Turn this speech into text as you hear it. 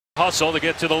Hustle to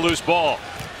get to the loose ball.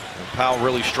 And Powell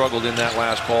really struggled in that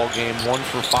last ball game. 1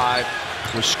 for 5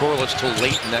 was scoreless till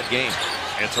late in that game.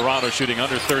 And Toronto shooting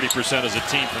under 30% as a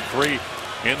team from 3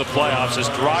 in the playoffs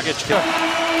as Dragic.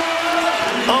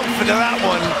 Into that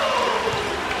one.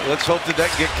 Let's hope that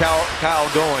get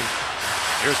Kyle going.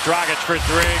 Here's Dragic for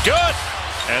 3. Good.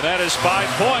 And that is 5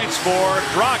 points for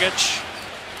Dragic.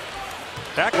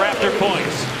 Back Raptor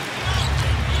points.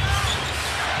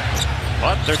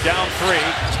 But they're down 3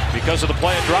 because of the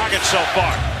play of Dragic so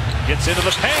far. Gets into the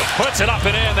paint, puts it up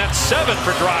and in. That's 7 for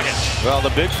Dragic. Well,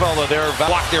 the big fella there,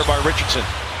 blocked there by Richardson.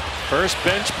 First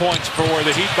bench points for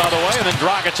the Heat, by the way, and then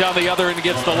Dragic on the other end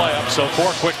gets the layup. So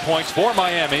 4 quick points for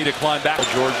Miami to climb back.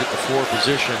 George at the 4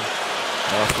 position.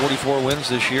 44 wins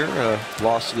this year.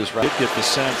 Lost to this Raptors. Did get the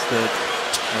sense that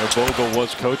Bogle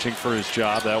was coaching for his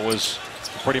job. That was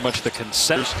pretty much the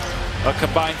consensus. A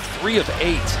combined 3 of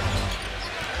 8.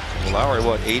 Lowry,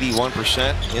 what,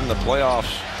 81% in the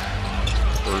playoffs,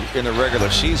 or in the regular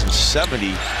season,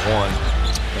 71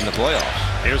 in the playoffs.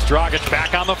 Here's Dragic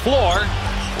back on the floor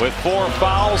with 4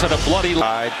 fouls and a bloody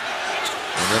side,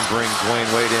 and then bring Dwayne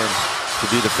Wade in to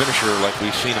be the finisher like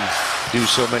we've seen him do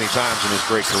so many times in his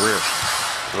great career.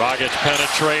 Dragic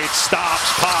penetrates, stops,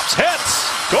 pops, hits.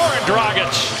 Goran Dragic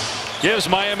gives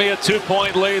Miami a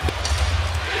 2-point lead.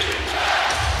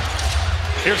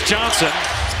 Here's Johnson.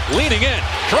 Leaning in,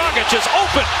 Dragic is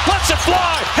open, lets it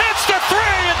fly, hits the 3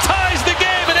 and ties the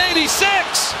game at 86.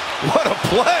 What a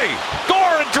play!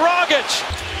 Goran Dragic.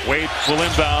 Wade will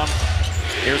inbound.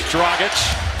 Here's Dragic,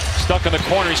 stuck in the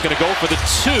corner. He's going to go for the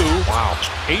 2. Wow.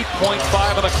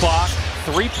 8.5 on the clock,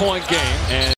 3-point game. And